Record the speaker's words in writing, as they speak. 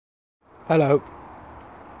Hello,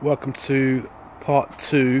 welcome to part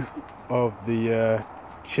 2 of the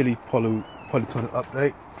chili polytonic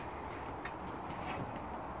update.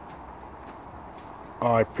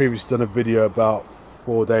 I previously done a video about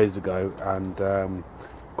 4 days ago and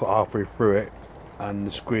got halfway through it and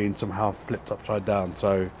the screen somehow flipped upside down,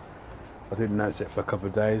 so I didn't notice it for a couple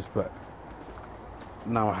of days, but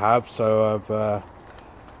now I have, so I've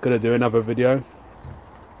gonna do another video.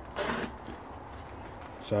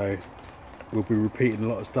 So we'll be repeating a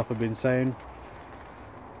lot of stuff I've been saying.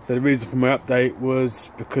 So the reason for my update was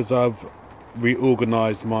because I've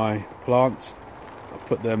reorganised my plants. I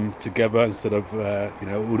put them together instead of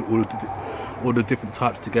all the different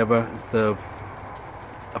types together instead of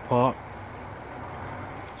apart.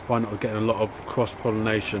 I find that I'm getting a lot of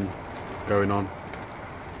cross-pollination going on.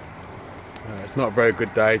 It's not a very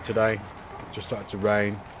good day today. It just started to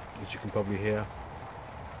rain, as you can probably hear.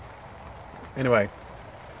 Anyway,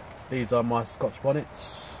 these are my Scotch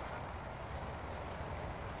bonnets.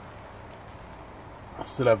 I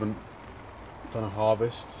still haven't done a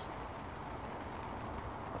harvest.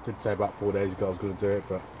 I did say about 4 days ago I was going to do it,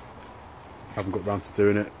 but I haven't got around to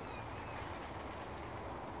doing it.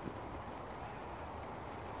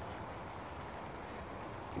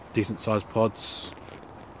 Decent sized pods.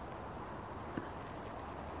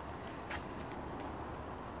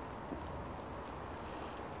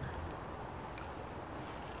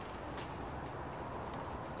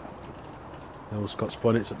 Little Scotch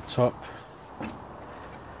bonnets at the top.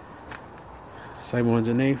 Same one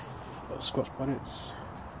underneath, got Scotch bonnets.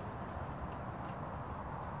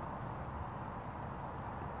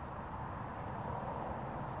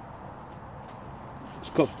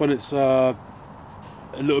 Scotch bonnets are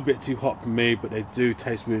a little bit too hot for me, but they do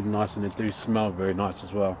taste really nice and they do smell very nice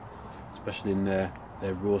as well, especially in their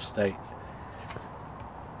raw state.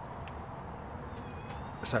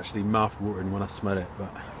 It's actually mouth watering when I smell it, but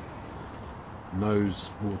nose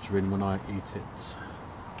watering when I eat it.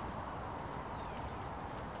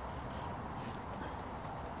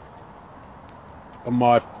 On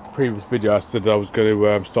my previous video I said I was going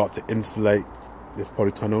to start to insulate this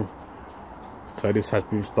polytunnel, so this has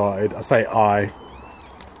been started. I say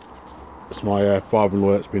it's my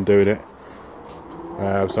father-in-law that's been doing it,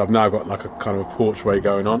 so I've now got like a kind of a porchway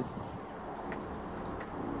going on.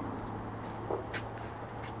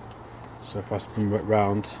 So if I spin it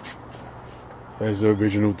round, there's the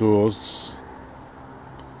original doors,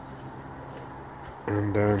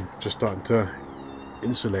 and just starting to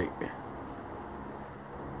insulate.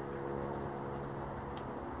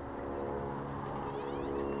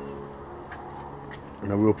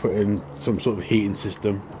 And I will put in some sort of heating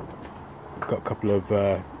system. I've got a couple of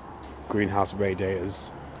greenhouse radiators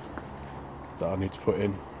that I need to put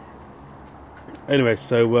in. Anyway,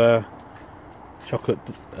 so chocolate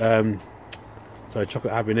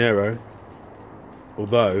habanero.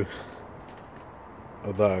 Although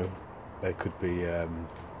they could be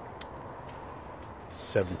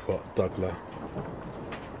 7-pot Douglas.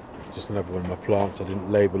 Just another one of my plants I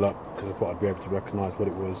didn't label up because I thought I'd be able to recognise what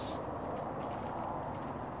it was.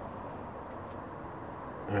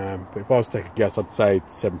 But if I was to take a guess, I'd say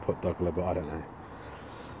 7-pot Douglas, but I don't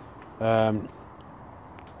know.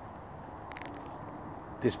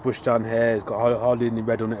 This bush down here has got hardly any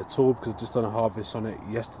red on it at all because I've just done a harvest on it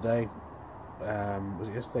yesterday. Was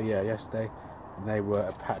it yesterday? Yeah, yesterday. And they were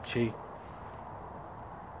Apache.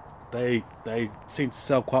 They seem to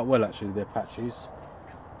sell quite well actually, the Apaches.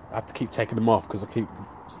 I have to keep taking them off because I keep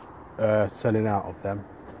selling out of them.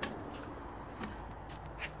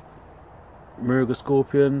 Moruga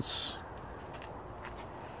scorpions.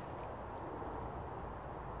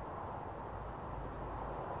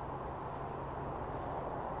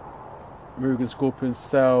 Moruga scorpions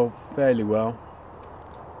sell fairly well.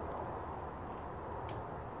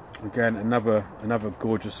 Again, another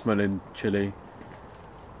gorgeous smelling chili.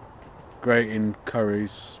 Great in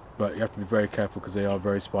curries, but you have to be very careful because they are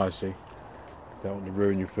very spicy. You don't want to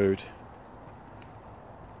ruin your food.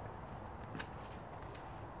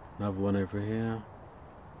 Another one over here.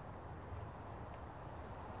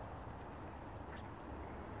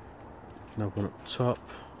 Another one up top.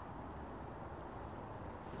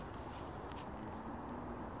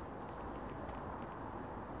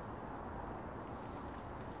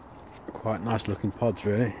 Quite nice looking pods,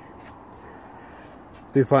 really. I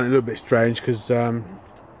do find it a little bit strange because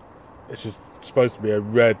this is supposed to be a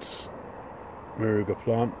red Moruga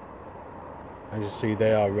plant. As you see,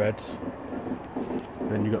 they are red.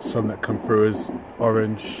 Then you've got some that come through as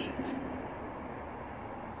orange.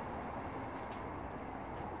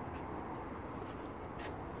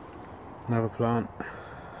 Another plant,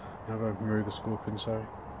 another Moruga scorpion, sorry.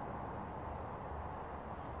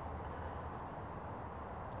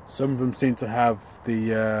 Some of them seem to have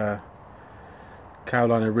the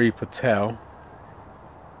Carolina Reaper tail.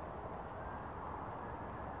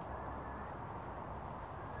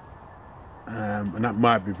 And that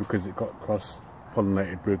might be because it got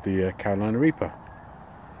cross-pollinated with the Carolina Reaper,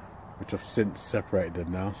 which I've since separated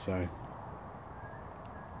them now, so.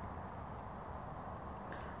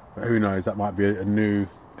 But who knows, that might be a new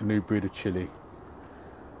breed of chili.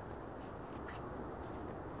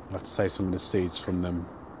 I'll have to save some of the seeds from them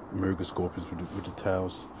Maruga scorpions with the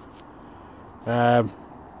tails.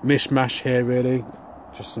 Mishmash here really,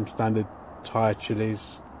 just some standard Thai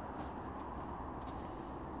chilies.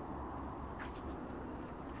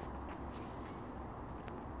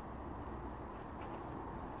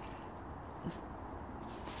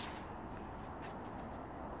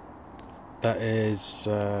 That is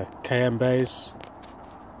cayenne base,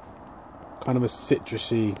 kind of a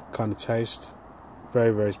citrusy kind of taste,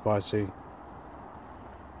 very, very spicy.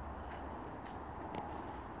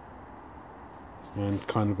 And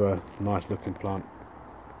kind of a nice looking plant.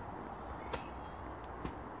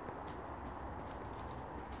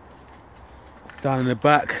 Down in the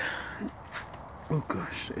back, oh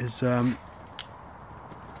gosh, is I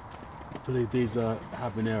believe these are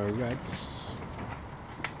habanero reds.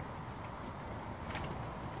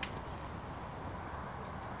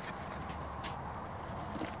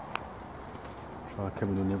 Try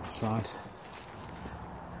coming on the other side.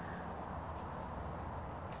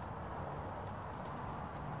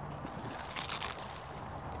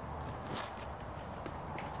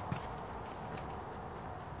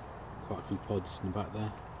 Quite a few pods in the back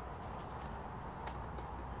there.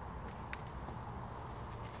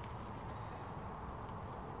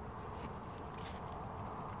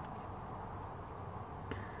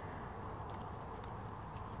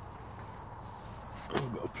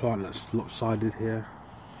 I've got a plant that's lopsided here,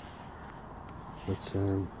 but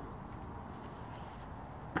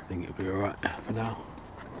I think it'll be alright for now.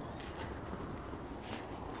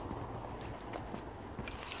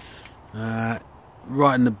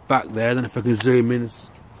 Right in the back there, I don't know if I can zoom in, it's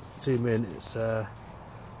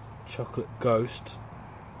Chocolate Ghost.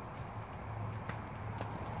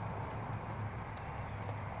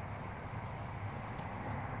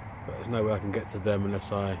 But there's no way I can get to them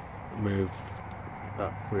unless I move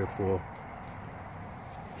about 3 or 4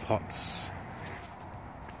 pots.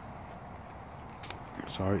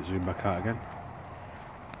 Sorry, zoom back out again.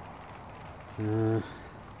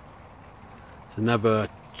 It's another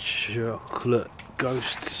Chocolate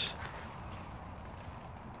Ghosts,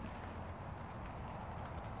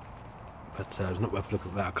 but it's not worth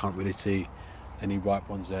looking at that. I can't really see any ripe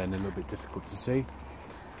ones there, and they're a little bit difficult to see.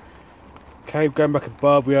 Okay, going back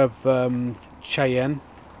above, we have Cheyenne.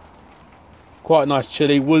 Quite a nice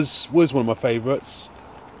chili. Was one of my favourites.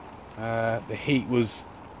 The heat was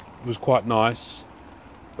quite nice,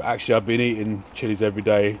 but actually I've been eating chilies every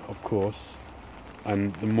day, of course,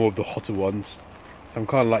 and the more of the hotter ones. So I'm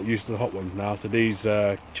kind of like used to the hot ones now. So these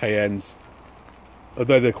Cheyennes,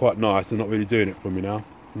 although they're quite nice, they're not really doing it for me now.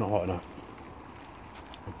 Not hot enough.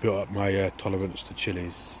 I've built up my tolerance to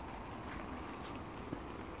chilies.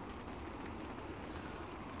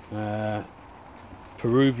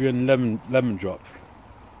 Peruvian lemon drop.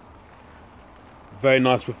 Very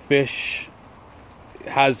nice with fish. It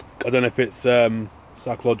has, I don't know if it's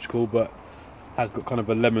psychological, but has got kind of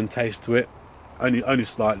a lemon taste to it. Only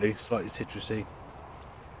slightly citrusy.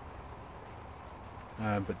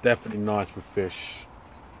 But definitely nice with fish.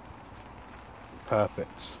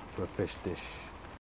 Perfect for a fish dish.